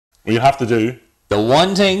Well, you have to do the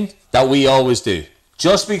one thing that we always do.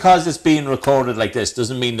 Just because it's being recorded like this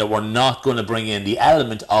doesn't mean that we're not going to bring in the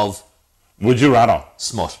element of would you rather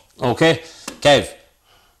smut. Okay, Kev.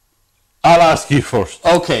 I'll ask you first.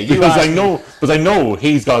 Okay, you because I know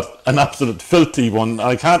he's got an absolute filthy one.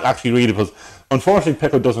 I can't actually read it because unfortunately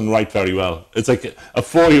Pico doesn't write very well. It's like a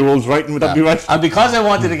 4-year-old's writing. Would that be right? And because I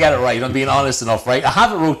wanted to get it right, I'm being honest enough, right? I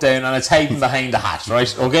have it wrote down and it's hiding behind the hat,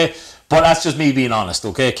 right? Okay, but that's just me being honest.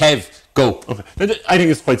 Okay, Kev, go. Okay, I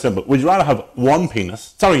think it's quite simple. Would you rather have one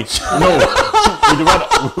penis? Sorry, no.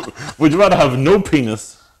 Would you rather have no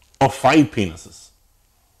penis or 5 penises?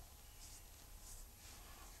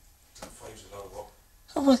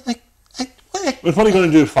 What are you going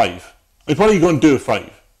to do with 5? Like, what are you going to do with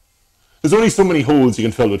 5? There's only so many holes you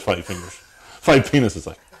can fill with 5 fingers. 5 penises,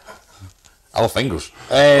 like. Oh, fingers.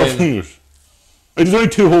 Fingers. Like, there's only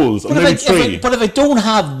 2 holes, and maybe 3. But if I don't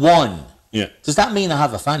have one, yeah, does that mean I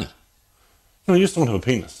have a fanny? No, you just don't have a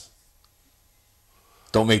penis.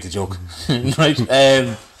 Don't make the joke. Right.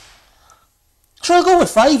 Sure, I'll go with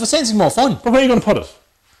 5. It sounds more fun. But where are you going to put it?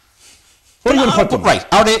 Where are you going to put them? Right.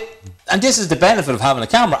 Are they... And this is the benefit of having a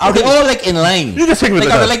camera. Are they all like in line? You just think with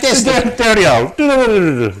like, are they like this? There they are.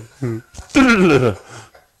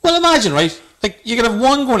 Well, imagine, right? Like, you could have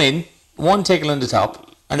one going in, one tickling the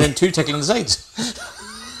top, and then 2 tickling the sides.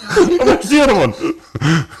 What's the other one?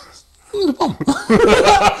 In the bum.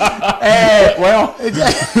 Well,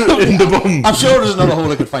 in the bum. I'm sure there's another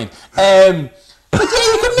hole I could find. But yeah,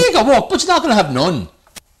 you can make it work, but you're not going to have none.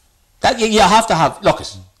 That you have to have... Look,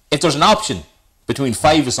 if there's an option between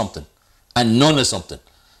 5 or something and none of something,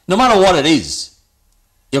 no matter what it is,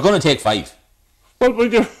 you're going to take 5. Well,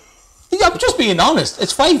 I'm just being honest.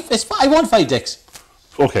 It's 5. I want 5 dicks.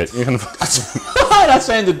 Okay, you can. That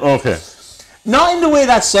sounded okay. Not in the way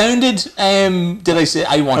that sounded. Did I say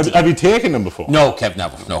I wanted? Have you taken them before? No, Kev,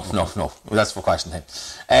 never. No. That's for question time.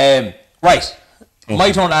 Right. Okay.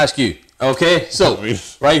 My turn to ask you. Okay. So,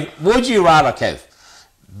 right. Would you rather, Kev,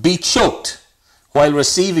 be choked while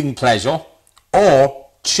receiving pleasure, or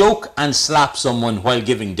choke and slap someone while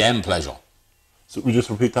giving them pleasure? So we just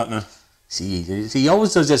repeat that now. See, he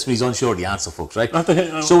always does this when he's unsure of the answer, folks, right?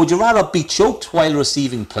 So would you rather be choked while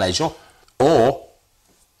receiving pleasure, or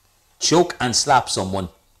choke and slap someone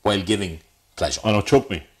while giving pleasure? Oh no, choke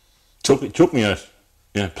me. Choke me out.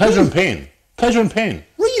 Yeah, pleasure and pain. Pleasure and pain.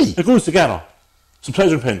 Really? It goes together. So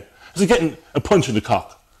pleasure and pain. It's like getting a punch in the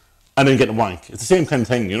cock and then getting a wank. It's the same kind of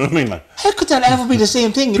thing, you know what I mean? Like, how could that ever be the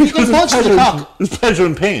same thing? If you get punched in the cock. There's pleasure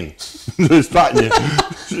and pain. There's splatting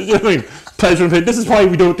you. You know what I mean? Pleasure and pain. This is why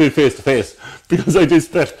we don't do face to face, because I do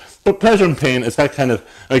split. But pleasure and pain is that kind of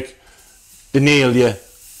like they nail you,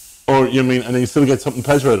 or you know what I mean, and then you still get something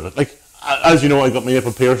pleasure out of it. Like, as you know, I got my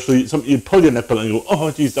nipple pierced, so you pull your nipple and you go, oh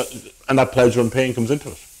geez, and that pleasure and pain comes into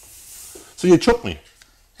it. So you choke me.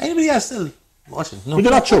 Anybody else still watching? No. Would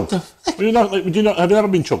you not choke? Have you ever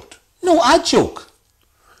been choked? No, I'd choke.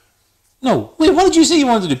 No. Wait, what did you say you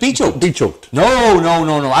wanted to do? Be choked? Be choked. No,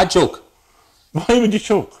 I'd choke. Why would you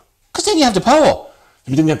choke? Because then you have the power.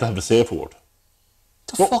 You didn't have to have a safe word.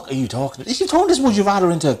 The fuck are you talking about? If you turned this would you rather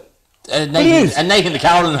into a night in the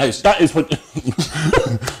Carolyn house. That is what...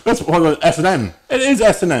 that's what S&M. It is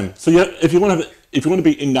S&M. So if you want to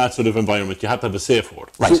be in that sort of environment, you have to have a safe word.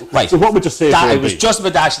 Right. So what would your safe word be? I was just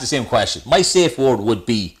about to ask you the same question. My safe word would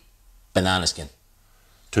be banana skin.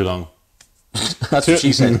 Too long. That's what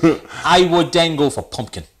she said. I would then go for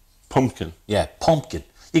pumpkin. Pumpkin? Yeah, pumpkin.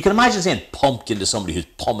 You can imagine saying pumpkin to somebody who's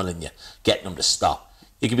pummeling you, getting them to stop.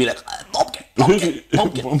 You could be like, pumpkin.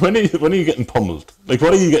 When are you getting pummeled? Like,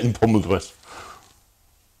 what are you getting pummeled with?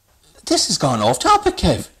 This has gone off topic,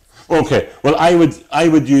 Kev. Okay, well, I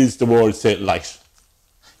would use the word, say, light.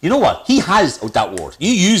 You know what? He has that word.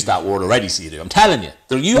 You use that word already, Cedu. I'm telling you.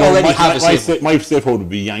 You already have a safe word. My safe word would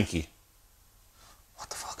be Yankee. What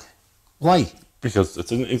the fuck? Why? Because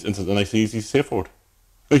it's a nice, easy safe word.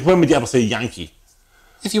 Like, when would you ever say Yankee?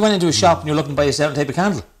 If you went into a shop and you're looking to buy a certain type of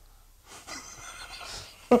candle.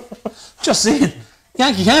 Just saying.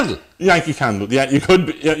 Yankee candle. Yankee candle. Yeah, you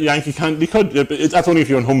could. Yankee candle. You could. That's only if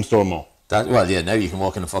you're in home store more. Well, yeah, now you can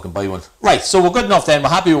walk in and fucking buy one. Right, so we're good enough then. We're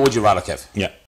happy with Would You Rather, Kev. Yeah.